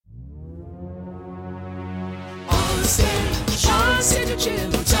stage, Sean said to chill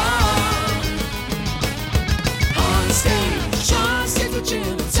talk. On stage, Sean said to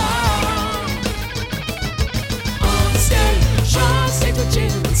chill talk. On stage, Sean said to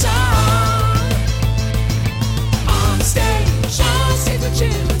chill talk. On stage, Sean said to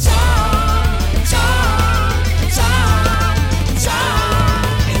chill talk.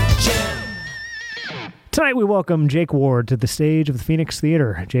 Talk and chill. Tonight we welcome Jake Ward to the stage of the Phoenix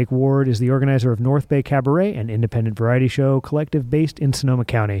Theater. Jake Ward is the organizer of North Bay Cabaret, an independent variety show collective based in Sonoma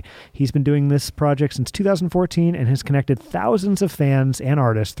County. He's been doing this project since 2014 and has connected thousands of fans and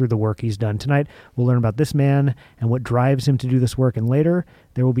artists through the work he's done. Tonight we'll learn about this man and what drives him to do this work, and later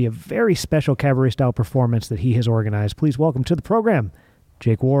there will be a very special cabaret-style performance that he has organized. Please welcome to the program,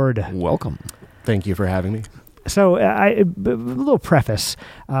 Jake Ward. Welcome. Thank you for having me. So, a little preface.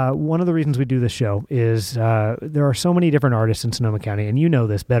 One of the reasons we do this show is there are so many different artists in Sonoma County, and you know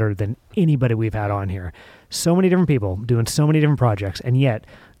this better than anybody we've had on here. So many different people doing so many different projects, and yet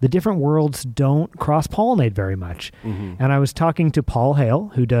the different worlds don't cross-pollinate very much. Mm-hmm. And I was talking to Paul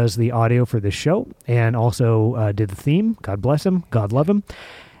Hale, who does the audio for this show, and also did the theme. God bless him. God love him.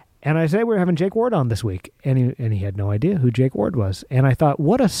 And I said, we're having Jake Ward on this week. And he had no idea who Jake Ward was. And I thought,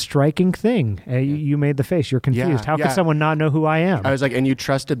 what a striking thing. You made the face. You're confused. How could someone not know who I am? I was like, and you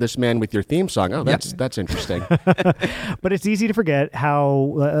trusted this man with your theme song. Oh, that's interesting. But it's easy to forget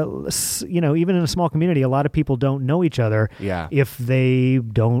how, even in a small community, a lot of people don't know each other if they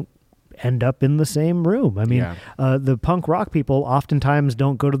don't end up in the same room. I mean, the punk rock people oftentimes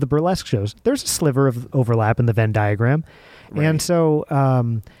don't go to the burlesque shows. There's a sliver of overlap in the Venn diagram. Right. And so...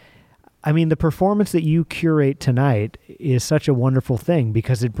 the performance that you curate tonight is such a wonderful thing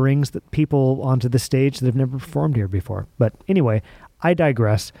because it brings the people onto the stage that have never performed here before. But anyway, I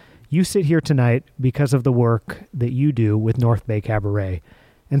digress. You sit here tonight because of the work that you do with North Bay Cabaret.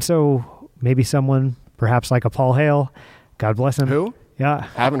 And so maybe someone, perhaps like a Paul Hale, God bless him. Who? Yeah.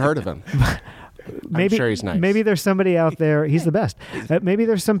 Haven't heard of him. Maybe, I'm sure he's nice. Maybe there's somebody out there, he's the best. Maybe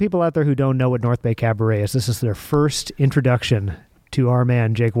there's some people out there who don't know what North Bay Cabaret is. This is their first introduction to our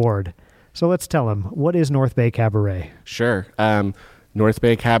man, Jake Ward. So let's tell him, what is North Bay Cabaret? Sure. North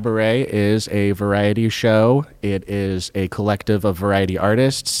Bay Cabaret is a variety show. It is a collective of variety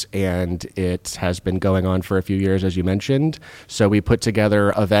artists, and it has been going on for a few years, as you mentioned. So we put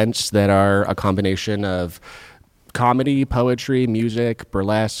together events that are a combination of comedy, poetry, music,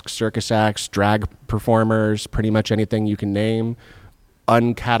 burlesque, circus acts, drag performers, pretty much anything you can name,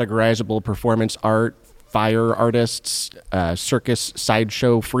 uncategorizable performance art, fire artists, circus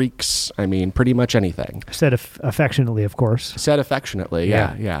sideshow freaks. I mean, pretty much anything. Said affectionately, of course. Said affectionately,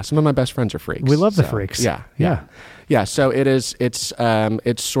 yeah. Some of my best friends are freaks. We love the freaks. Yeah. So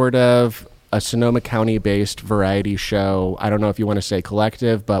it's sort of a Sonoma County-based variety show. I don't know if you want to say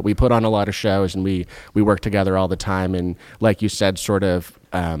collective, but we put on a lot of shows and we work together all the time. And like you said, sort of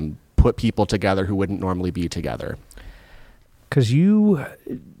put people together who wouldn't normally be together. Because you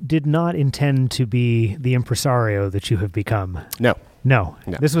did not intend to be the impresario that you have become. No.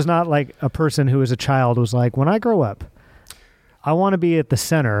 This was not like a person who as a child was like, when I grow up, I want to be at the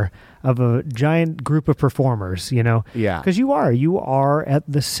center of a giant group of performers, you know? Yeah. Because you are at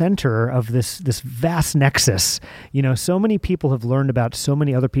the center of this vast nexus. You know, so many people have learned about so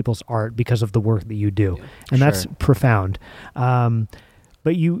many other people's art because of the work that you do. And that's profound.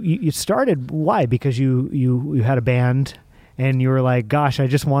 But you started, why? Because you had a band and you were like, gosh, I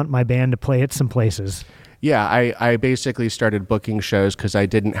just want my band to play at some places. Yeah, I basically started booking shows because I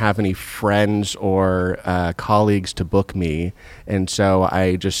didn't have any friends or colleagues to book me. And so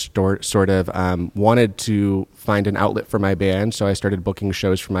I just sort of wanted to find an outlet for my band. So I started booking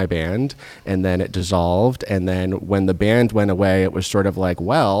shows for my band, and then it dissolved. And then when the band went away, it was sort of like,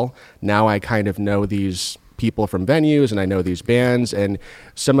 well, now I kind of know these people from venues and I know these bands, and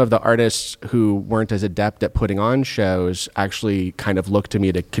some of the artists who weren't as adept at putting on shows actually kind of looked to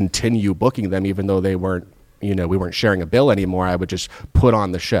me to continue booking them, even though they weren't, we weren't sharing a bill anymore. I would just put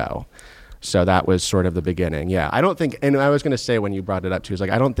on the show. So that was sort of the beginning. Yeah. I don't think, and I was going to say when you brought it up too,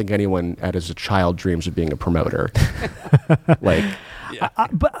 I don't think anyone as a child dreams of being a promoter.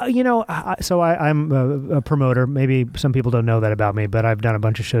 So I'm a promoter. Maybe some people don't know that about me, but I've done a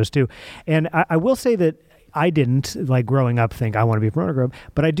bunch of shows too. And I will say that I didn't, like growing up, think I want to be a promoter group,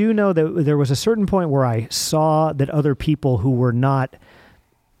 but I do know that there was a certain point where I saw that other people who were not,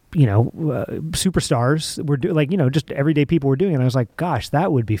 superstars were just everyday people were doing it. And I was like, gosh,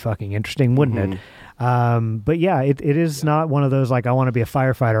 that would be fucking interesting, wouldn't it? But yeah, it is not one of those like, I want to be a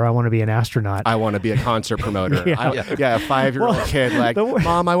firefighter, I want to be an astronaut, I want to be a concert promoter. A 5-year-old kid like,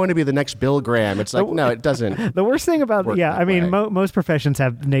 Mom, I want to be the next Bill Graham. It's like, no, it doesn't. The worst thing about most professions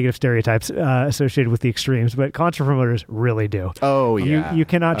have negative stereotypes associated with the extremes, but concert promoters really do. Oh yeah, you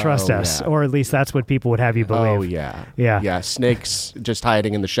cannot trust us, or at least that's what people would have you believe. Oh yeah. Snakes just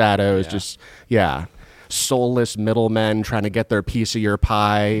hiding in the shadows. Soulless middlemen trying to get their piece of your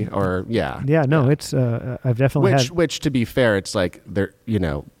pie, or it's I've definitely which to be fair, it's like there,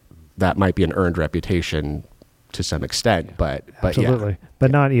 that might be an earned reputation to some extent, but absolutely,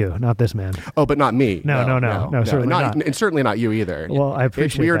 but not you, not this man. Oh, but not me. No, certainly not, and certainly not you either. Well, I appreciate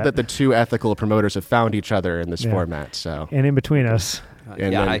it's weird that the two ethical promoters have found each other in this format. So, and in between us,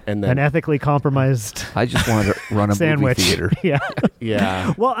 and then an ethically compromised. I just wanted to run a sandwich. movie theater.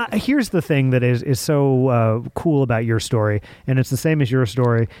 Yeah. Well, here's the thing that is so cool about your story, and it's the same as your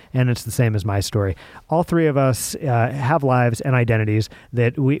story, and it's the same as my story. All three of us have lives and identities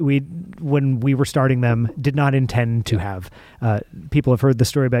that we when we were starting them, did not intend to have. People have heard the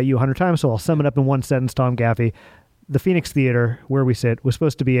story about you 100 times, so I'll sum it up in one sentence, Tom Gaffey. The Phoenix Theater, where we sit, was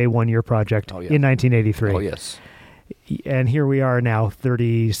supposed to be a one-year project in 1983. Oh, yes. And here we are now,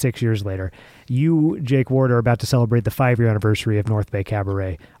 36 years later. You, Jake Ward, are about to celebrate the 5-year anniversary of North Bay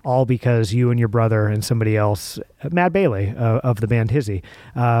Cabaret, all because you and your brother and somebody else, Matt Bailey of the band Hizzy,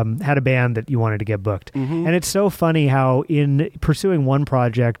 had a band that you wanted to get booked. Mm-hmm. And it's so funny how in pursuing one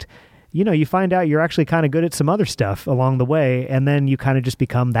project, you find out you're actually kind of good at some other stuff along the way, and then you kind of just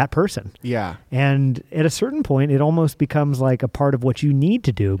become that person. Yeah. And at a certain point, it almost becomes like a part of what you need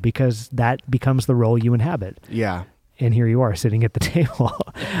to do because that becomes the role you inhabit. Yeah. And here you are sitting at the table.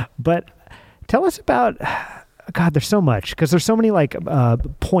 But tell us about, God, there's so much, because there's so many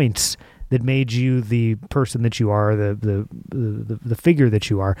points that made you the person that you are, the figure that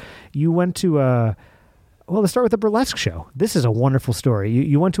you are. You went to let's start with the burlesque show. This is a wonderful story.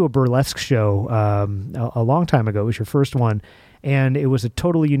 You went to a burlesque show a long time ago. It was your first one, and it was a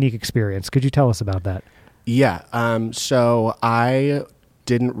totally unique experience. Could you tell us about that? Yeah. So I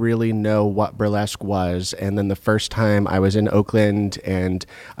didn't really know what burlesque was, and then the first time I was in Oakland and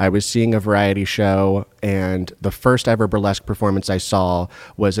I was seeing a variety show, and the first ever burlesque performance I saw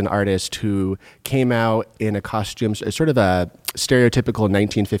was an artist who came out in a costume, sort of a stereotypical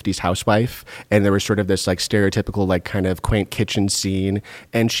 1950s housewife, and there was sort of this stereotypical kind of quaint kitchen scene,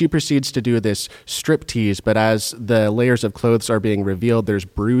 and she proceeds to do this striptease, but as the layers of clothes are being revealed, there's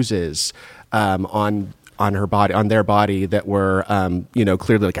bruises on her body, on their body, that were,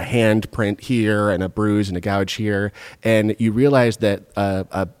 clearly like a handprint here and a bruise and a gouge here. And you realize that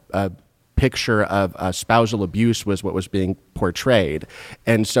a picture of spousal abuse was what was being portrayed.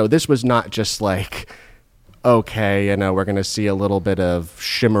 And so this was not just okay, we're going to see a little bit of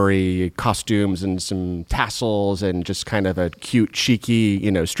shimmery costumes and some tassels and just kind of a cute, cheeky,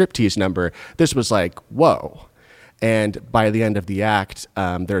 striptease number. This was whoa. And by the end of the act,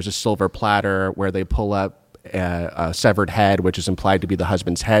 there's a silver platter where they pull up a severed head, which is implied to be the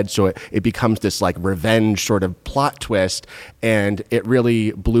husband's head. So it becomes this revenge sort of plot twist. And it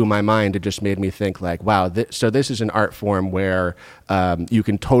really blew my mind. It just made me think wow, so this is an art form where you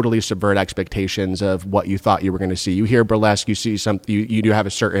can totally subvert expectations of what you thought you were going to see. You hear burlesque, you see something, you do have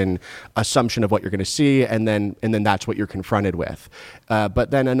a certain assumption of what you're going to see, and then that's what you're confronted with. But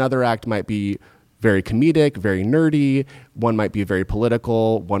then another act might be very comedic, very nerdy. One might be very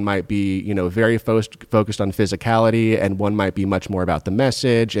political. One might be, very focused on physicality, and one might be much more about the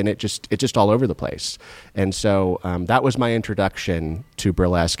message. And it's just all over the place. And so that was my introduction to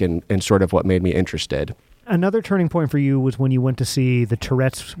burlesque and sort of what made me interested. Another turning point for you was when you went to see the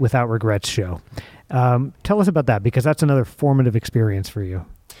Tourette's Without Regrets show. Tell us about that, because that's another formative experience for you.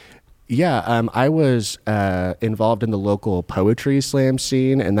 Yeah, I was involved in the local poetry slam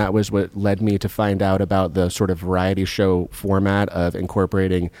scene, and that was what led me to find out about the sort of variety show format of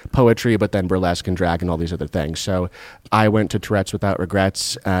incorporating poetry, but then burlesque and drag and all these other things. So I went to Tourette's Without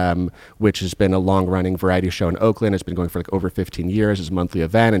Regrets, which has been a long-running variety show in Oakland. It's been going for over 15 years. It's a monthly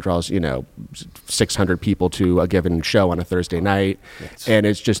event and draws, 600 people to a given show on a Thursday night. Yes. And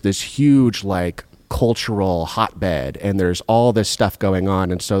it's just this huge, cultural hotbed, and there's all this stuff going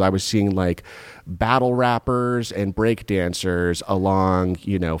on. And so I was seeing battle rappers and break dancers along,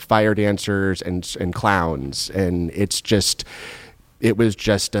 fire dancers and clowns. And it's just, it was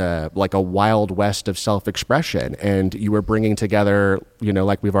just like a wild west of self-expression, and you were bringing together,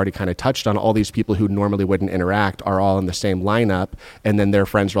 like we've already kind of touched on, all these people who normally wouldn't interact are all in the same lineup, and then their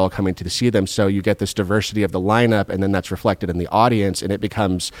friends are all coming to see them. So you get this diversity of the lineup, and then that's reflected in the audience, and it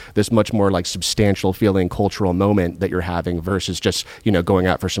becomes this much more like substantial feeling cultural moment that you're having versus just, going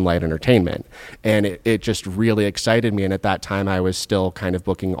out for some light entertainment. And it just really excited me. And at that time, I was still kind of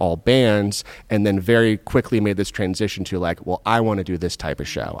booking all bands, and then very quickly made this transition to like, well, I want to do this type of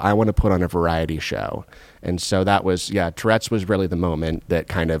show. I want to put on a variety show. And so that was, Tourette's was really the moment that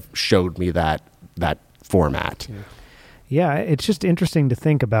kind of showed me that format. Yeah, it's just interesting to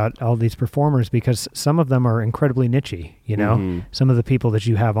think about all these performers because some of them are incredibly niche-y, some of the people that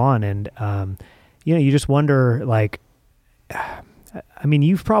you have on. And, you just wonder, like,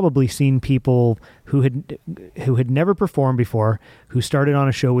 you've probably seen people who had never performed before, who started on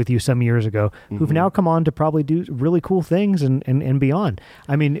a show with you some years ago, who've now come on to probably do really cool things and beyond.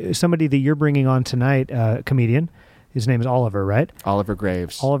 Somebody that you're bringing on tonight, comedian, his name is Oliver, right? Oliver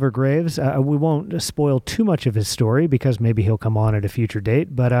Graves. Oliver Graves. We won't spoil too much of his story because maybe he'll come on at a future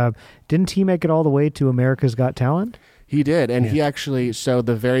date, but didn't he make it all the way to America's Got Talent? He did, and he actually, so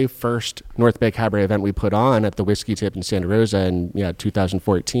the very first North Bay Cabaret event we put on at the Whiskey Tip in Santa Rosa in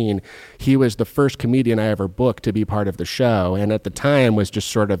 2014, he was the first comedian I ever booked to be part of the show, and at the time was just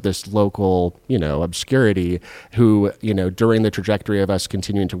sort of this local, obscurity who, during the trajectory of us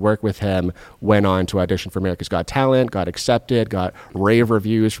continuing to work with him, went on to audition for America's Got Talent, got accepted, got rave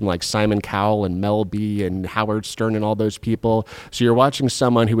reviews from like Simon Cowell and Mel B and Howard Stern and all those people. So you're watching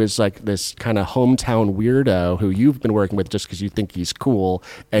someone who is like this kind of hometown weirdo who you've been working with just because you think he's cool,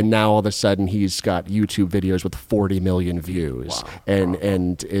 and now all of a sudden he's got YouTube videos with 40 million views. Wow.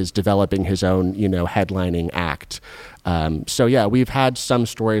 And is developing his own headlining act. So we've had some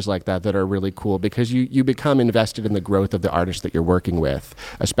stories like that are really cool because you become invested in the growth of the artist that you're working with,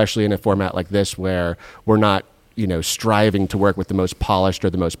 especially in a format like this where we're not striving to work with the most polished or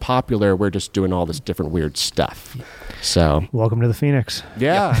the most popular. We're just doing all this different weird stuff. So welcome to the Phoenix.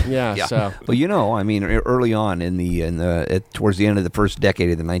 Yeah. So well, early on towards the end of the first decade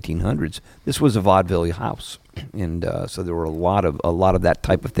of the 1900s, this was a vaudeville house. And so there were a lot of that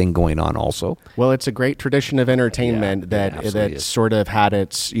type of thing going on also. Well, it's a great tradition of entertainment that sort of had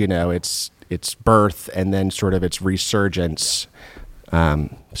its birth and then sort of its resurgence. How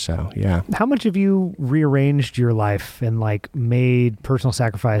much have you rearranged your life and like made personal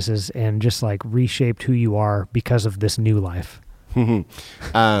sacrifices and just like reshaped who you are because of this new life? The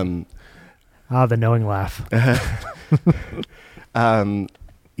knowing laugh.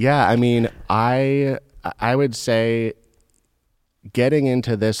 I would say getting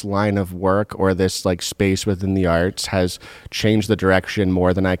into this line of work or this like space within the arts has changed the direction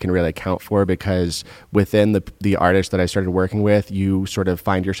more than I can really account for, because within the artists that I started working with, you sort of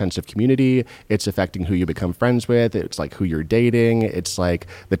find your sense of community. It's affecting who you become friends with. It's like who you're dating. It's like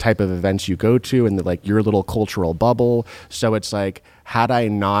the type of events you go to and like your little cultural bubble. So it's like, had I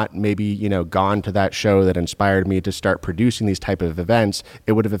not maybe, gone to that show that inspired me to start producing these type of events,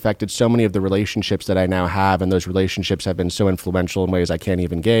 it would have affected so many of the relationships that I now have. And those relationships have been so influential in ways I can't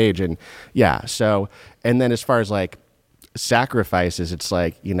even gauge. And and then as far as like sacrifices, it's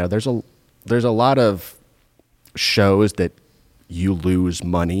like, there's a lot of shows that you lose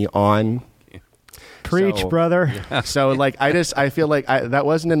money on. Preach, brother. So like, I feel like that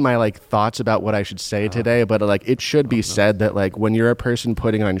wasn't in my like thoughts about what I should say today, but like it should be said that like when you're a person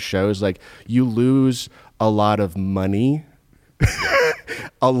putting on shows, like you lose a lot of money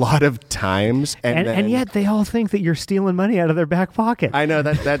a lot of times, and yet they all think that you're stealing money out of their back pocket. I know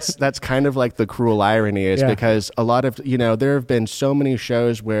that's kind of like the cruel irony is because a lot of there have been so many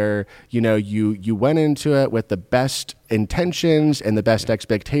shows where you went into it with the best intentions and the best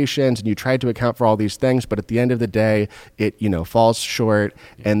expectations, and you tried to account for all these things, but at the end of the day it falls short,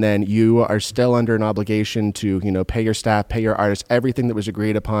 and then you are still under an obligation to pay your staff, pay your artists, everything that was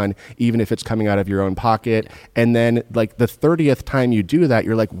agreed upon, even if it's coming out of your own pocket. And then like the 30th time you do that,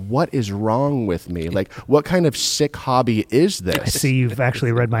 you're like, what is wrong with me? Like, what kind of sick hobby is this? I see you've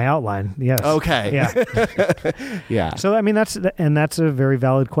actually read my outline. Yes. Okay. Yeah. Yeah. So I mean that's a very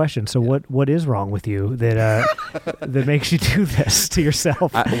valid question. So what is wrong with you that that makes you do this to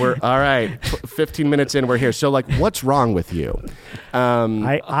yourself? We're all right. 15 minutes in, we're here. So like, what's wrong with you?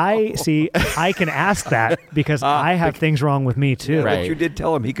 I see. I can ask that because I have things wrong with me too. Right. But you did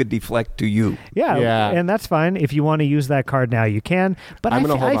tell him he could deflect to you. Yeah. And that's fine. If you want to use that card now, you can. But I'm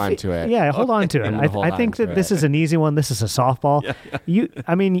going to hold on to it. Yeah, hold on to it. I think that this is an easy one. This is a softball. Yeah.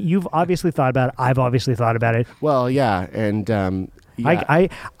 You've obviously thought about it. I've obviously thought about it. Well, yeah, and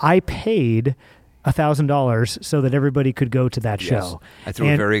I paid $1,000 so that everybody could go to that show. I threw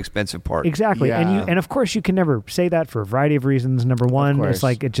a very expensive party. Exactly. Yeah. And of course you can never say that for a variety of reasons. Number one, it's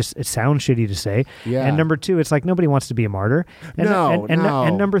like it sounds shitty to say. Yeah. And number two, it's like nobody wants to be a martyr. And, No.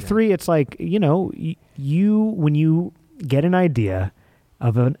 And number three, it's like, when you get an idea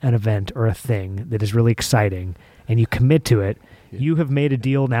of an event or a thing that is really exciting and you commit to it, you have made a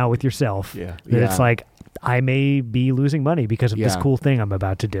deal now with yourself that it's like, I may be losing money because of this cool thing I'm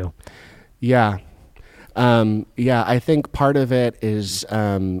about to do. Yeah. I think part of it is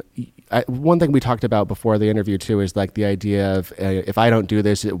one thing we talked about before the interview too is like the idea of if I don't do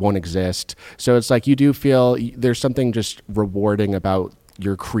this, it won't exist. So it's like you do feel there's something just rewarding about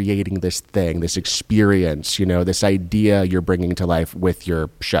you're creating this thing, this experience, this idea you're bringing to life with your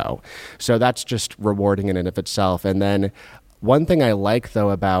show. So that's just rewarding in and of itself. And then one thing I like, though,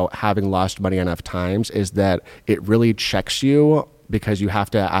 about having lost money enough times is that it really checks you because you have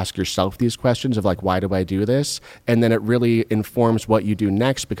to ask yourself these questions of like, why do I do this? And then it really informs what you do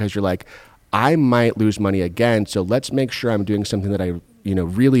next because you're like, I might lose money again. So let's make sure I'm doing something that I,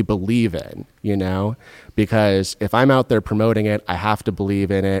 really believe in, because if I'm out there promoting it, I have to believe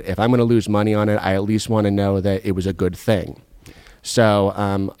in it. If I'm going to lose money on it, I at least want to know that it was a good thing. So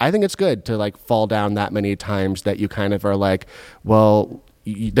I think it's good to like fall down that many times that you kind of are like, well,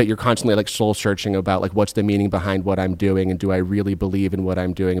 that you're constantly like soul searching about like what's the meaning behind what I'm doing and do I really believe in what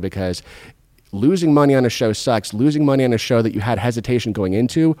I'm doing? Because losing money on a show sucks. Losing money on a show that you had hesitation going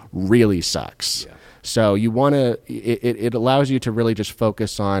into really sucks. Yeah. So you want to, it allows you to really just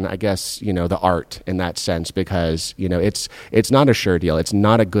focus on, I guess, the art in that sense because, it's not a sure deal. It's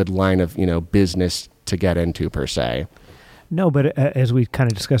not a good line of, business to get into per se. No, but as we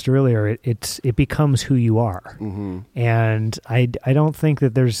kind of discussed earlier, it becomes who you are, and I don't think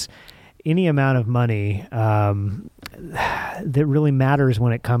that there's any amount of money that really matters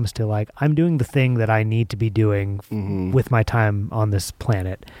when it comes to like I'm doing the thing that I need to be doing with my time on this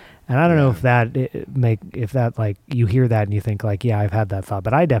planet. And I don't know if that like you hear that and you think like, yeah, I've had that thought,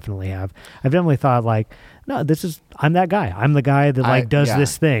 but I definitely have. I've definitely thought like, no, I'm that guy. I'm the guy that does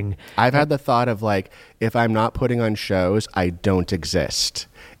this thing. I've had the thought of like, if I'm not putting on shows, I don't exist.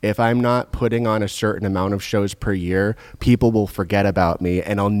 If I'm not putting on a certain amount of shows per year, people will forget about me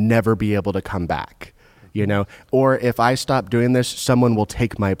and I'll never be able to come back. Or if I stop doing this, someone will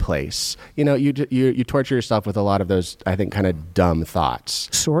take my place. You torture yourself with a lot of those, I think, kind of dumb thoughts.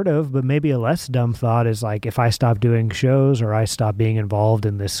 Sort of, but maybe a less dumb thought is like, if I stop doing shows or I stop being involved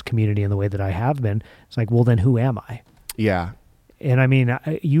in this community in the way that I have been, it's like, well, then who am I? Yeah. And I mean,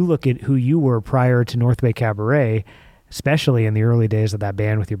 you look at who you were prior to North Bay Cabaret, especially in the early days of that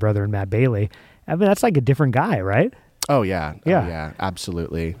band with your brother and Matt Bailey. I mean, that's like a different guy, right? Oh yeah.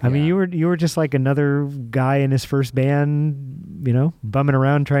 Absolutely. I mean, you were just like another guy in his first band, bumming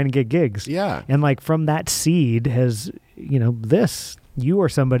around trying to get gigs. Yeah. And like from that seed has, you are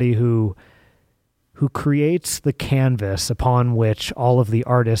somebody who creates the canvas upon which all of the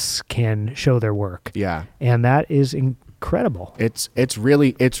artists can show their work. Yeah. And that is incredible. It's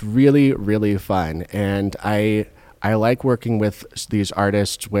really, really fun. And I like working with these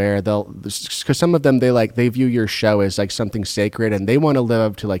artists where because some of them, they view your show as like something sacred and they want to live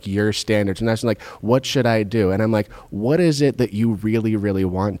up to like your standards. And that's like, what should I do? And I'm like, what is it that you really, really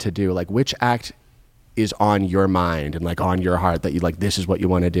want to do? Like which act is on your mind and like on your heart that you like, this is what you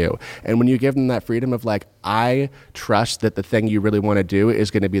want to do. And when you give them that freedom of like, I trust that the thing you really want to do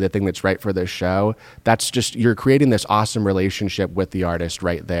is going to be the thing that's right for this show. That's just, you're creating this awesome relationship with the artist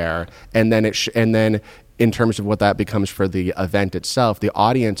right there. And then in terms of what that becomes for the event itself, the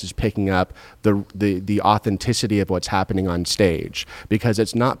audience is picking up the authenticity of what's happening on stage because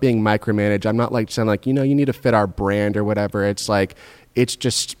it's not being micromanaged. I'm not like saying like, you need to fit our brand or whatever. It's like, it's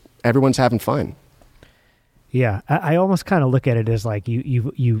just everyone's having fun. Yeah, I almost kind of look at it as like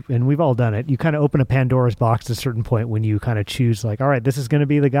you, and we've all done it. You kind of open a Pandora's box at a certain point when you kind of choose like, all right, this is going to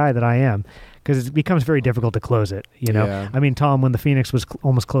be the guy that I am, because it becomes very difficult to close it. Yeah. I mean, Tom, when the Phoenix was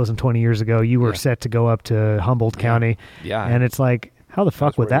almost closing 20 years ago, you were set to go up to Humboldt County. Yeah, and it's like, how the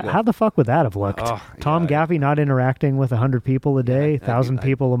fuck would that? How the fuck would that have looked? Tom Gaffey not interacting with 100 people a day, 1,000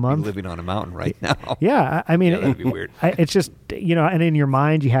 people a month, living on a mountain right now. Yeah, I mean, that'd be weird. It's just and in your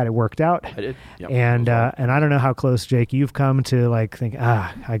mind you had it worked out. I did, and I don't know how close, Jake, you've come to like think,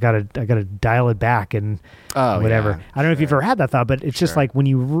 I gotta dial it back and whatever. Yeah, I don't know if you've ever had that thought, but it's just like when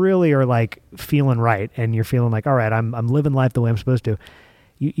you really are like feeling right and you're feeling like, all right, I'm living life the way I'm supposed to.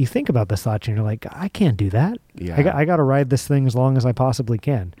 You think about this thought and you're like, I can't do that. Yeah. I got to ride this thing as long as I possibly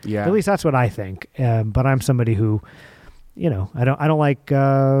can. Yeah. At least that's what I think. But I'm somebody who, I don't like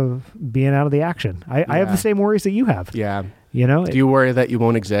being out of the action. I have the same worries that you have. Yeah. Do you worry that you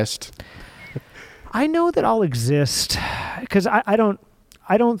won't exist? I know that I'll exist because I don't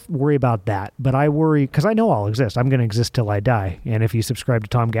worry about that, but I worry because I know I'll exist. I'm going to exist till I die. And if you subscribe to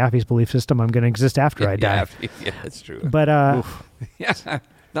Tom Gaffey's belief system, I'm going to exist after I die. Yeah, that's true. But yeah,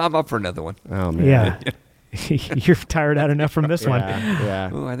 no, I'm up for another one. Oh man. Yeah. You're tired out enough from this one.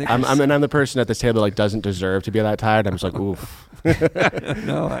 Yeah. Ooh, I think I'm the person at this table like doesn't deserve to be that tired. I'm just like, oof.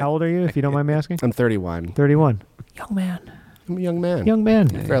 no. How old are you, if you don't mind me asking? I'm 31. 31. Young man. I'm a young man. Young man.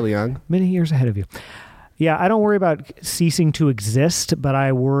 Fairly young. Many years ahead of you. Yeah, I don't worry about ceasing to exist, but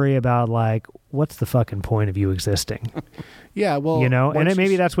I worry about like, what's the fucking point of you existing? Yeah, well, you know, and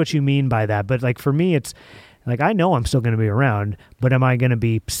maybe that's what you mean by that. But like for me, it's like I know I'm still going to be around, but am I going to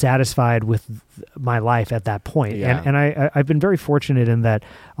be satisfied with my life at that point? Yeah. And I've been very fortunate in that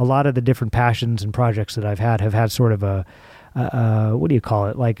a lot of the different passions and projects that I've had have had sort of a what do you call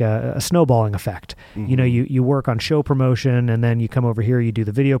it? Like a snowballing effect. Mm-hmm. You know, you work on show promotion, and then you come over here, you do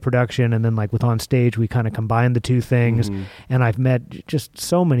the video production, and then like with On Stage, we kind of combine the two things. Mm-hmm. And I've met just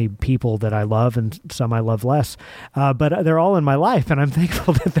so many people that I love, and some I love less. But they're all in my life, and I'm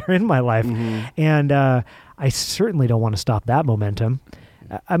thankful that they're in my life. Mm-hmm. And I certainly don't want to stop that momentum.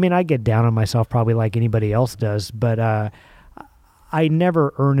 I mean, I get down on myself probably like anybody else does, but I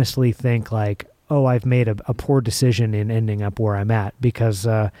never earnestly think like, oh, I've made a poor decision in ending up where I'm at, because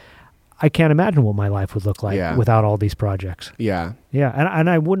I can't imagine what my life would look like without all these projects. Yeah. Yeah. And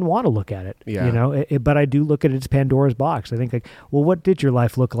I wouldn't want to look at it, you know, but I do look at it as Pandora's box. I think like, well, what did your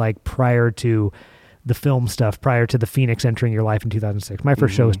life look like prior to the film stuff, prior to the Phoenix entering your life in 2006? My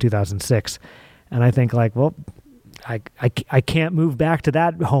first show was 2006. And I think like, well, I can't move back to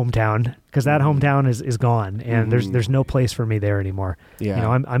that hometown, because that hometown is gone, and there's no place for me there anymore. Yeah. You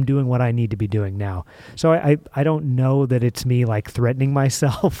know, I'm doing what I need to be doing now. So I don't know that it's me like threatening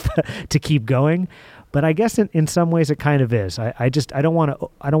myself to keep going, but I guess in some ways it kind of is. I don't want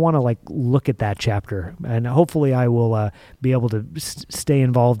to like look at that chapter, and hopefully I will be able to stay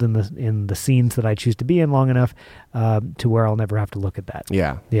involved in the scenes that I choose to be in long enough to where I'll never have to look at that.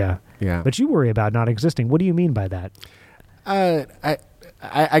 Yeah. Yeah. Yeah. But you worry about not existing. What do you mean by that?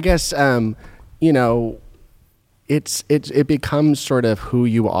 I guess you know, it becomes sort of who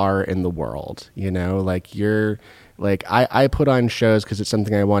you are in the world. You know, like you're. Like I put on shows because it's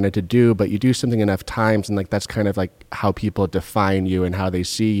something I wanted to do, but you do something enough times, and like that's kind of like how people define you and how they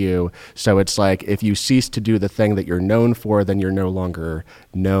see you. So it's like if you cease to do the thing that you're known for, then you're no longer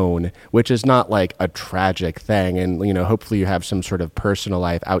known, which is not like a tragic thing. And you know, hopefully you have some sort of personal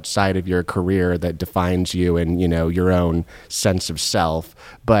life outside of your career that defines you and you know your own sense of self.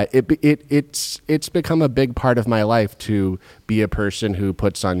 But it's become a big part of my life to be a person who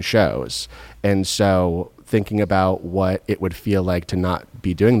puts on shows, and so thinking about what it would feel like to not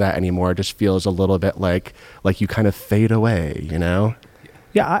be doing that anymore just feels a little bit like you kind of fade away, you know?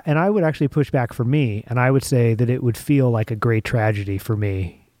 Yeah, and I would actually push back for me, and I would say that it would feel like a great tragedy for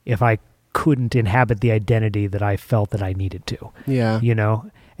me if I couldn't inhabit the identity that I felt that I needed to. Yeah. You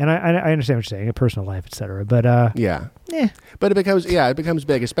know? And I understand what you're saying, a personal life, et cetera. But yeah. But it becomes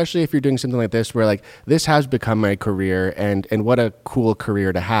big, especially if you're doing something like this where like this has become my career, and what a cool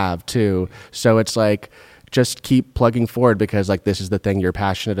career to have too. So it's like just keep plugging forward, because like this is the thing you're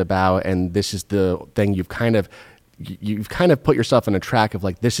passionate about, and this is the thing you've kind of put yourself on a track of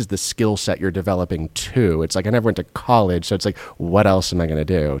like, this is the skill set you're developing too. It's like I never went to college, so it's like, what else am I going to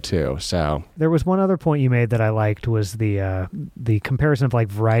do too? So there was one other point you made that I liked, was the comparison of like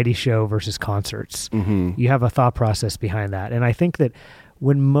variety show versus concerts. Mm-hmm. You have a thought process behind that, and I think that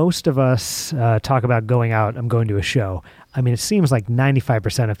when most of us talk about going out, I'm going to a show, I mean, it seems like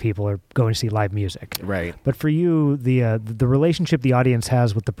 95% of people are going to see live music. Right. But for you, the relationship the audience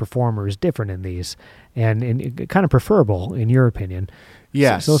has with the performer is different in these, and kind of preferable, in your opinion.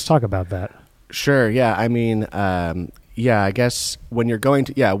 Yes. So let's talk about that. Sure. Yeah. I mean, I guess when you're going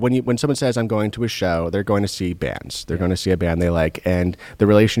to, when someone says I'm going to a show, they're going to see bands. They're going to see a band they like, and the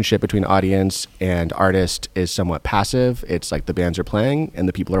relationship between audience and artist is somewhat passive. It's like the bands are playing and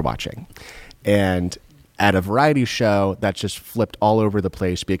the people are watching. And at a variety show, that's just flipped all over the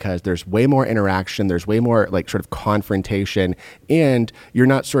place, because there's way more interaction, there's way more like sort of confrontation, and you're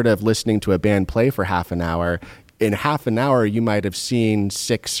not sort of listening to a band play for half an hour. In half an hour, you might have seen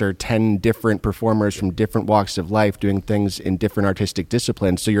 6 or 10 different performers from different walks of life doing things in different artistic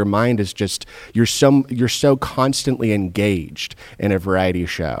disciplines. So your mind is just, you're so constantly engaged in a variety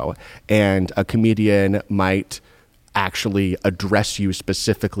show. And a comedian might actually address you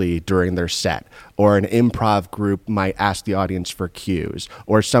specifically during their set, or an improv group might ask the audience for cues,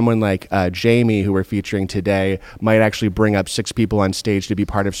 or someone like Jamie, who we're featuring today, might actually bring up 6 people on stage to be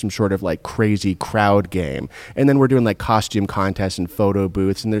part of some sort of like crazy crowd game. And then we're doing like costume contests and photo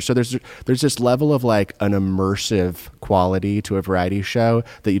booths, and there's this level of like an immersive quality to a variety show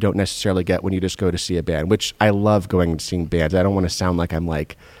that you don't necessarily get when you just go to see a band, which I love going and seeing bands. I don't want to sound like I'm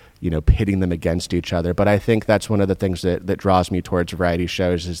like, pitting them against each other. But I think that's one of the things that draws me towards variety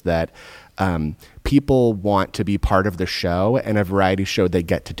shows is that people want to be part of the show, and a variety show, they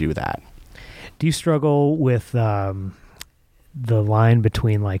get to do that. Do you struggle with the line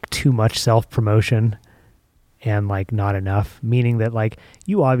between like too much self-promotion and like not enough? Meaning that like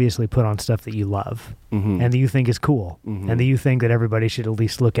you obviously put on stuff that you love and that you think is cool and that you think that everybody should at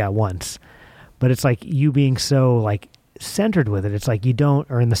least look at once. But it's like you being so like centered with it. It's like you don't,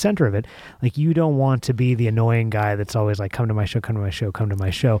 or in the center of it, like you don't want to be the annoying guy that's always like, come to my show, come to my show, come to my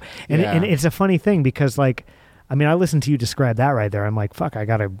show. And, and it's a funny thing because like, I mean, I listened to you describe that right there. I'm like, fuck, I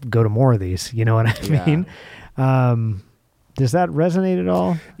got to go to more of these. You know what I mean? Does that resonate at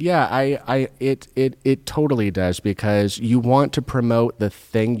all? Yeah, it totally does, because you want to promote the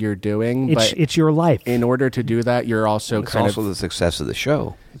thing you're doing, but it's your life. In order to do that, you're also it's also the success of the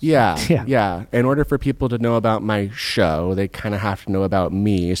show. Yeah. In order for people to know about my show, they kind of have to know about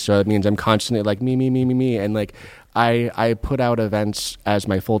me. So it means I'm constantly like me, and like I put out events as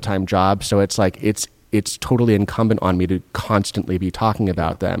my full-time job. So it's like it's totally incumbent on me to constantly be talking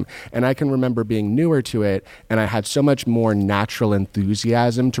about them. And I can remember being newer to it, and I had so much more natural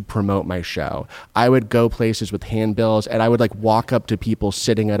enthusiasm to promote my show. I would go places with handbills, and I would like walk up to people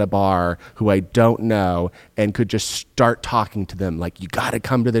sitting at a bar who I don't know and could just start talking to them like, you got to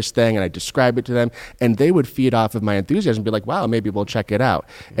come to this thing, and I describe it to them, and they would feed off of my enthusiasm and be like, wow, maybe we'll check it out.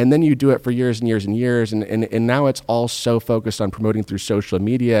 And then you do it for years and years and years, and now it's all so focused on promoting through social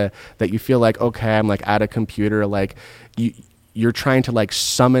media that you feel like, okay, I'm like at a computer, like you're trying to like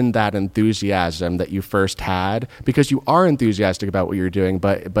summon that enthusiasm that you first had, because you are enthusiastic about what you're doing,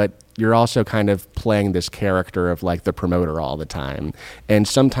 but you're also kind of playing this character of like the promoter all the time. And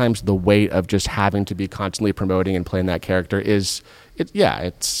sometimes the weight of just having to be constantly promoting and playing that character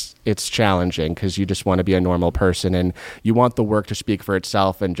it's challenging, because you just want to be a normal person and you want the work to speak for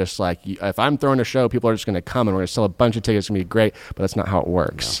itself. And just like, if I'm throwing a show, people are just going to come and we're going to sell a bunch of tickets. It's going to be great, but that's not how it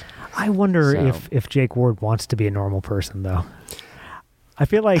works. No. I wonder if Jake Ward wants to be a normal person, though. I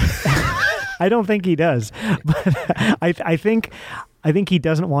feel like I don't think he does, but I think he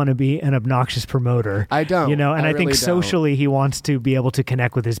doesn't want to be an obnoxious promoter. I don't. And I really think socially he wants to be able to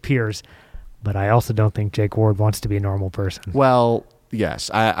connect with his peers. But I also don't think Jake Ward wants to be a normal person. Well, yes,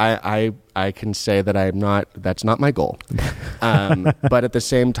 I can say that that's not my goal. But at the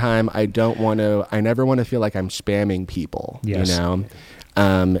same time, I never want to feel like I'm spamming people, yes.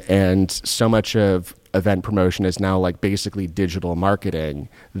 And so much of event promotion is now like basically digital marketing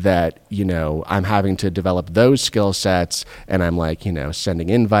that, I'm having to develop those skill sets, and I'm like, sending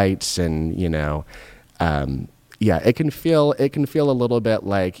invites and, it can feel a little bit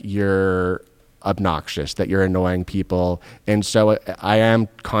like you're obnoxious, that you're annoying people. And so I am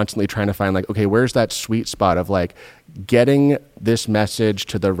constantly trying to find like, okay, where's that sweet spot of like getting this message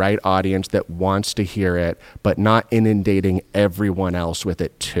to the right audience that wants to hear it, but not inundating everyone else with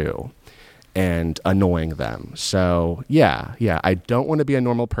it too and annoying them. So yeah, I don't want to be a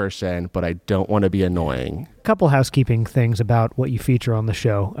normal person, but I don't want to be annoying. A couple housekeeping things about what you feature on the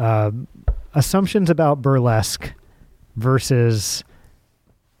show. Assumptions about burlesque versus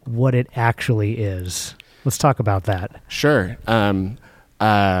what it actually is. Let's talk about that. Sure.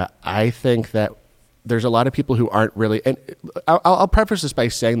 I think that there's a lot of people who aren't really, and I'll preface this by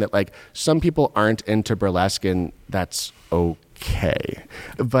saying that like some people aren't into burlesque, and that's okay.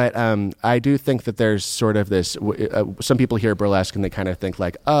 But I do think that there's sort of this, some people hear burlesque and they kind of think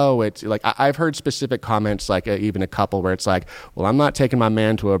like, oh, it's like, I've heard specific comments, like even a couple where it's like, well, I'm not taking my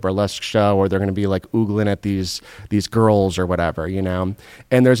man to a burlesque show, or they're going to be like oogling at these girls or whatever, And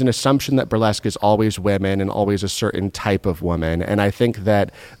there's an assumption that burlesque is always women and always a certain type of woman. And I think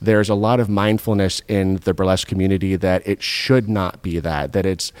that there's a lot of mindfulness in the burlesque community that it should not be that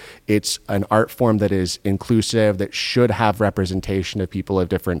it's an art form that is inclusive, that should have representation of people of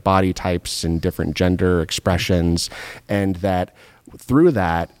different body types and different gender expressions, and that through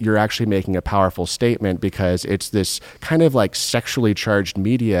that you're actually making a powerful statement, because it's this kind of like sexually charged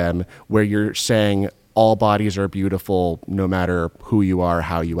medium where you're saying all bodies are beautiful no matter who you are,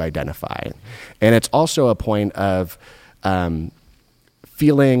 how you identify. And it's also a point of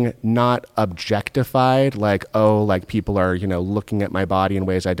feeling not objectified, like, oh, like people are, looking at my body in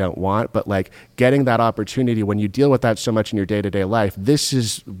ways I don't want, but like getting that opportunity when you deal with that so much in your day-to-day life. This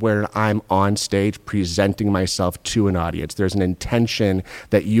is where I'm on stage presenting myself to an audience. There's an intention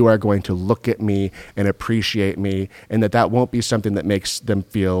that you are going to look at me and appreciate me, and that won't be something that makes them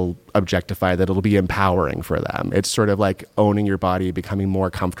feel objectified, that it'll be empowering for them. It's sort of like owning your body, becoming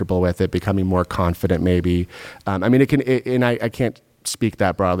more comfortable with it, becoming more confident maybe. I can't speak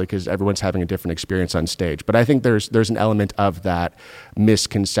that broadly because everyone's having a different experience on stage. But I think there's an element of that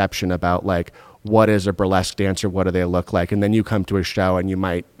misconception about like, what is a burlesque dancer? What do they look like? And then you come to a show and you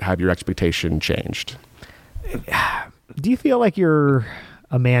might have your expectation changed. Do you feel like you're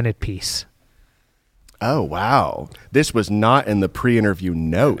a man at peace? Oh, wow. This was not in the pre-interview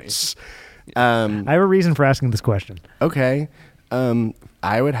notes. I have a reason for asking this question. Okay.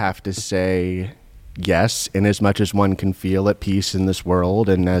 I would have to say yes, in as much as one can feel at peace in this world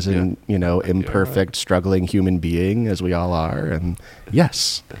and as an, imperfect, struggling human being as we all are. And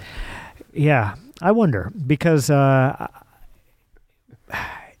yes. Yeah, I wonder because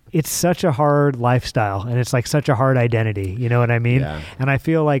it's such a hard lifestyle and it's like such a hard identity. You know what I mean? Yeah. And I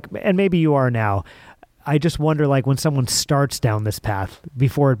feel like, and maybe you are now, I just wonder like when someone starts down this path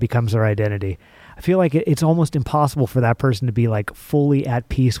before it becomes their identity, I feel like it's almost impossible for that person to be like fully at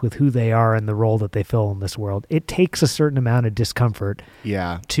peace with who they are and the role that they fill in this world. It takes a certain amount of discomfort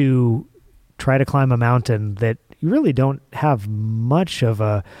to try to climb a mountain that you really don't have much of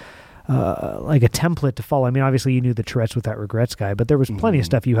a template to follow. I mean, obviously you knew the Tourette's Without Regrets guy, but there was plenty of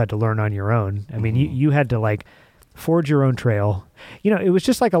stuff you had to learn on your own. I mean, you had to like forge your own trail. It was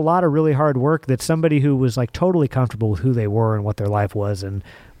just like a lot of really hard work that somebody who was like totally comfortable with who they were and what their life was and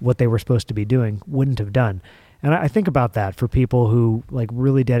what they were supposed to be doing wouldn't have done. And I think about that for people who like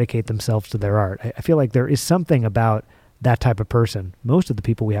really dedicate themselves to their art. I feel like there is something about that type of person. Most of the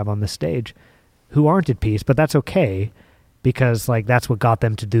people we have on this stage who aren't at peace, but that's okay because like that's what got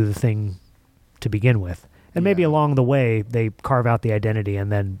them to do the thing to begin with. And maybe along the way they carve out the identity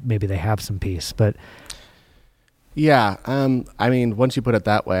and then maybe they have some peace. But yeah, I mean, once you put it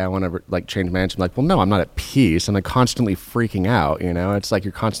that way, I want to like change my answer. I'm like, well, no, I'm not at peace. I'm like constantly freaking out. It's like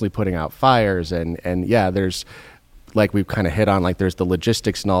you're constantly putting out fires, and yeah, there's like we've kind of hit on like there's the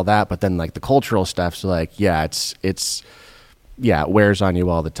logistics and all that, but then like the cultural stuff. So like, yeah, it wears on you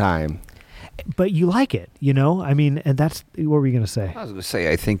all the time. But you like it, I mean, and that's what were you going to say? I was going to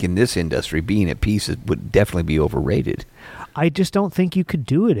say, I think in this industry, being at peace would definitely be overrated. I just don't think you could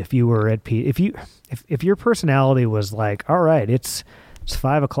do it if you were at peace. If your personality was like, all right, it's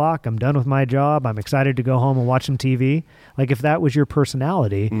 5:00, I'm done with my job, I'm excited to go home and watch some TV. Like if that was your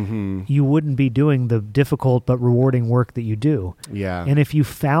personality, you wouldn't be doing the difficult but rewarding work that you do. Yeah. And if you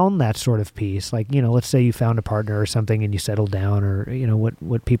found that sort of peace, like, let's say you found a partner or something and you settled down or,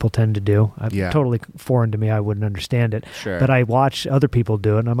 what people tend to do. Totally foreign to me. I wouldn't understand it. Sure. But I watch other people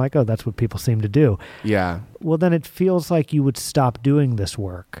do it and I'm like, oh, that's what people seem to do. Yeah. Well, then it feels like you would stop doing this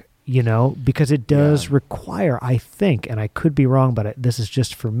work. Because it does require, I think, and I could be wrong, but this is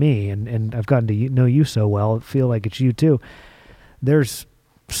just for me, and I've gotten to know you so well, I feel like it's you too. There's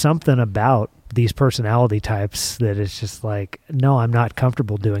something about these personality types that it's just like, no, I'm not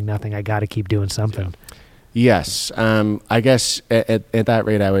comfortable doing nothing. I got to keep doing something. Yes. I guess at that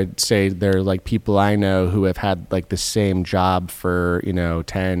rate, I would say there are like people I know who have had like the same job for,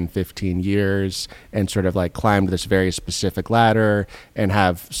 10, 15 years and sort of like climbed this very specific ladder and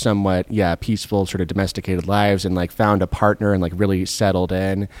have somewhat, peaceful sort of domesticated lives and like found a partner and like really settled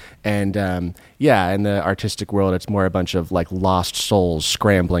in. And in the artistic world, it's more a bunch of like lost souls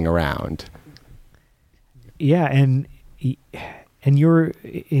scrambling around. Yeah. And you're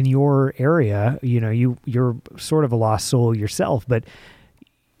in your area, you're sort of a lost soul yourself, but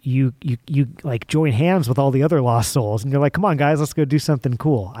you like join hands with all the other lost souls and you're like, come on guys, let's go do something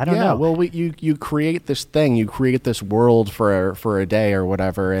cool. I don't know. Well, you create this thing, you create this world for a day or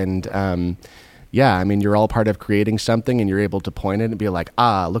whatever. And, I mean, you're all part of creating something and you're able to point it and be like,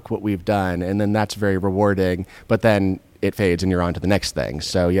 look what we've done. And then that's very rewarding, but then it fades and you're on to the next thing.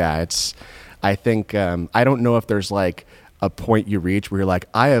 So I think, I don't know if there's like a point you reach where you're like,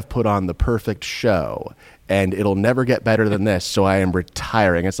 I have put on the perfect show and it'll never get better than this, so I am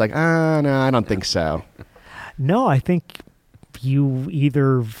retiring. It's like, no, I don't think so. No, I think you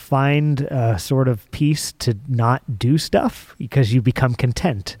either find a sort of peace to not do stuff because you become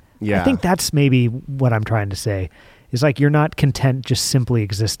content. Yeah. I think that's maybe what I'm trying to say. Is like you're not content just simply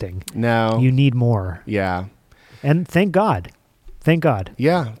existing. No. You need more. Yeah. And thank God. Thank God.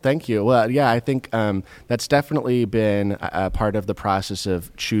 Yeah, thank you. Well, I think that's definitely been a part of the process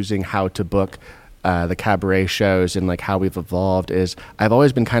of choosing how to book the cabaret shows and like how we've evolved is I've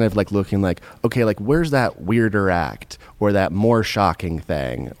always been kind of like looking like, okay, like where's that weirder act or that more shocking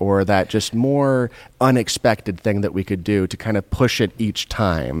thing or that just more unexpected thing that we could do to kind of push it each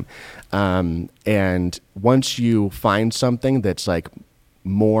time. And once you find something that's like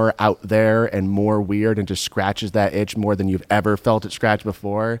more out there and more weird and just scratches that itch more than you've ever felt it scratch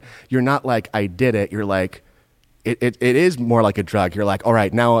before, you're not like, I did it. You're like, it is more like a drug. You're like, all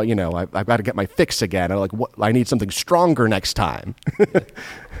right, now, you know, I've got to get my fix again. I'm like, what? I need something stronger next time.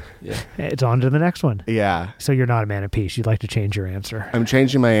 Yeah. It's on to the next one. Yeah. So you're not a man at peace. You'd like to change your answer. I'm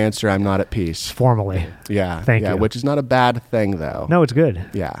changing my answer. I'm not at peace. Formally. Yeah. Thank you. Which is not a bad thing, though. No, it's good.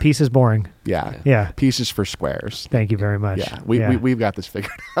 Yeah. Peace is boring. Yeah. Yeah. Peace is for squares. Thank you very much. Yeah. We've got this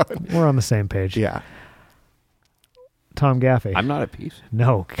figured out. We're on the same page. Yeah. Tom Gaffey. I'm not at peace.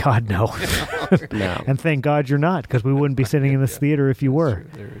 No, God, no. No. And thank God you're not, because we wouldn't be sitting in this theater if you were.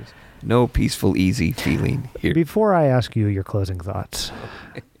 There is no peaceful, easy feeling here. Before I ask you your closing thoughts,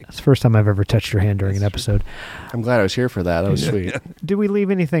 it's the first time I've ever touched your hand during an episode. I'm glad I was here for that. That was sweet. Did we leave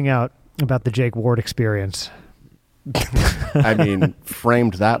anything out about the Jake Ward experience? I mean,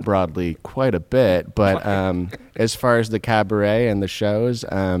 framed that broadly quite a bit, but as far as the cabaret and the shows,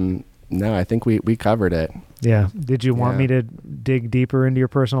 no, I think we covered it. Yeah. Did you want me to dig deeper into your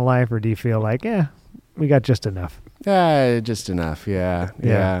personal life, or do you feel like, we got just enough? Just enough.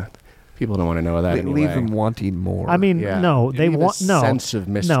 Yeah. People don't want to know that anyway. Leave them wanting more. I mean, no, they want sense of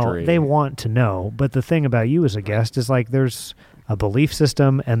mystery. No, they want to know. But the thing about you as a guest is like there's a belief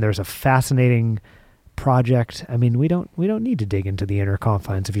system and there's a fascinating project. I mean, we don't need to dig into the inner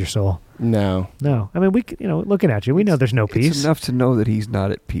confines of your soul. No. I mean, looking at you, we know there's no peace. It's enough to know that he's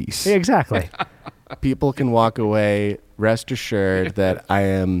not at peace. Yeah, exactly. People can walk away rest assured that I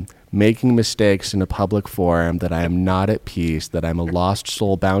am making mistakes in a public forum, that I am not at peace, that I'm a lost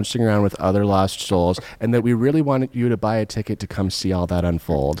soul bouncing around with other lost souls, and that we really want you to buy a ticket to come see all that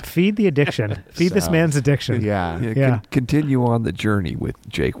unfold. Feed the addiction. Feed this man's addiction. Yeah. Continue on the journey with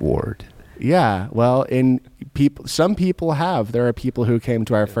Jake Ward. Yeah, well, some people have. There are people who came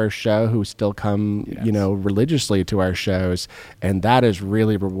to our first show who still come, religiously to our shows, and that is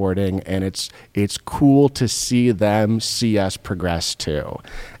really rewarding. And it's cool to see them see us progress too.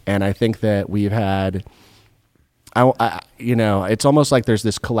 And I think that we've had, it's almost like there's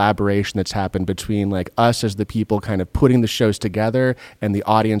this collaboration that's happened between like us as the people kind of putting the shows together and the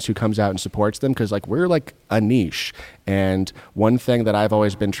audience who comes out and supports them, because like we're like a niche. And one thing that I've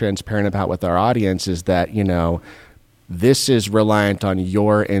always been transparent about with our audience is that, this is reliant on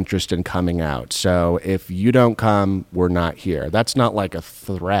your interest in coming out. So if you don't come, we're not here. That's not like a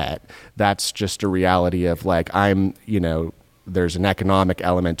threat. That's just a reality of like, there's an economic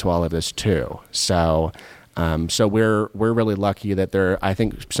element to all of this too. So we're really lucky that I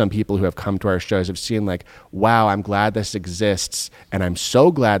think some people who have come to our shows have seen like, wow, I'm glad this exists. And I'm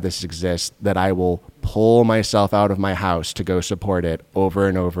so glad this exists that I will pull myself out of my house to go support it over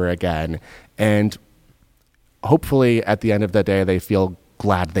and over again. And hopefully at the end of the day, they feel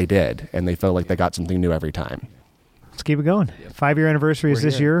glad they did. And they feel like they got something new every time. Let's keep it going. 5-year anniversary is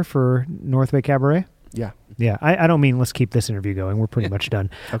this year for North Bay Cabaret. Yeah. Yeah, I don't mean let's keep this interview going. We're pretty much done.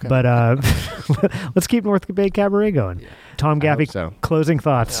 Okay. But let's keep North Bay Cabaret going. Yeah. Tom Gaffey, closing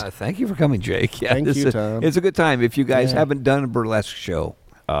thoughts. Thank you for coming, Jake. Yeah, Thank you, Tom. It's a good time. If you guys haven't done a burlesque show,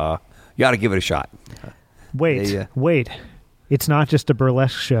 you got to give it a shot. Wait. It's not just a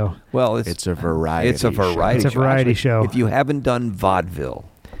burlesque show. Well, it's a variety. It's a variety show. If you haven't done vaudeville,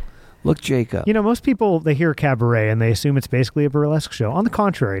 look Jake up. Most people, they hear cabaret and they assume it's basically a burlesque show. On the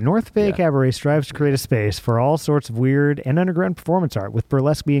contrary, North Bay Cabaret strives to create a space for all sorts of weird and underground performance art, with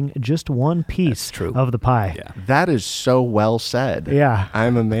burlesque being just one piece of the pie. Yeah. That is so well said. Yeah.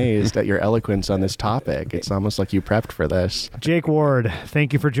 I'm amazed at your eloquence on this topic. It's almost like you prepped for this. Jake Ward,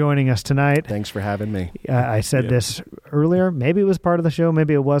 thank you for joining us tonight. Thanks for having me. I said this earlier. Maybe it was part of the show.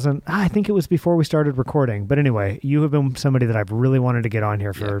 Maybe it wasn't. I think it was before we started recording. But anyway, you have been somebody that I've really wanted to get on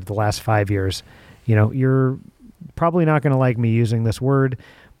here for the last 5 years. You're probably not going to like me using this word,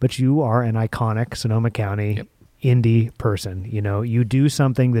 but you are an iconic Sonoma County indie person. You do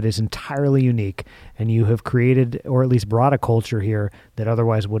something that is entirely unique, and you have created, or at least brought, a culture here that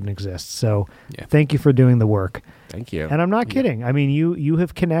otherwise wouldn't exist. So thank you for doing the work. Thank you. And I'm not kidding. I mean, you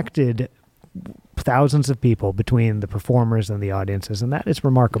have connected thousands of people between the performers and the audiences, and that is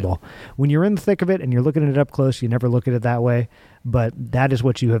remarkable. When you're in the thick of it and you're looking at it up close, you never look at it that way, but that is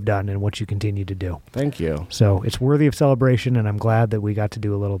what you have done and what you continue to do. Thank you. So it's worthy of celebration, and I'm glad that we got to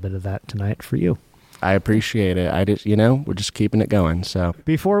do a little bit of that tonight for you. I appreciate it. I just, we're just keeping it going. So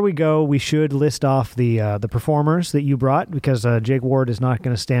before we go, we should list off the performers that you brought, because Jake Ward is not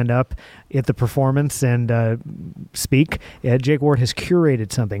going to stand up at the performance and speak. Jake Ward has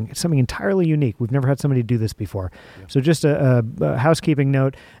curated something entirely unique. We've never had somebody do this before. Yeah. So just a housekeeping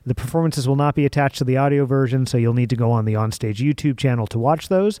note: the performances will not be attached to the audio version, so you'll need to go on the Onstage YouTube channel to watch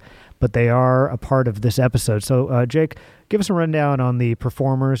those, but they are a part of this episode. So Jake, give us a rundown on the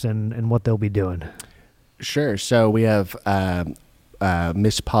performers and what they'll be doing. Sure. So we have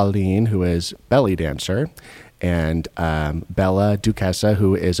Miss Pauline, who is belly dancer, and Bella Duquesa,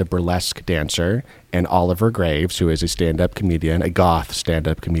 who is a burlesque dancer, and Oliver Graves, who is a stand-up comedian, a goth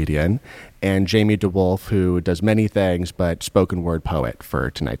stand-up comedian, and Jamie DeWolf, who does many things, but spoken word poet for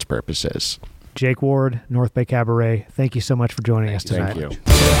tonight's purposes. Jake Ward, North Bay Cabaret, thank you so much for joining us tonight. Thank you.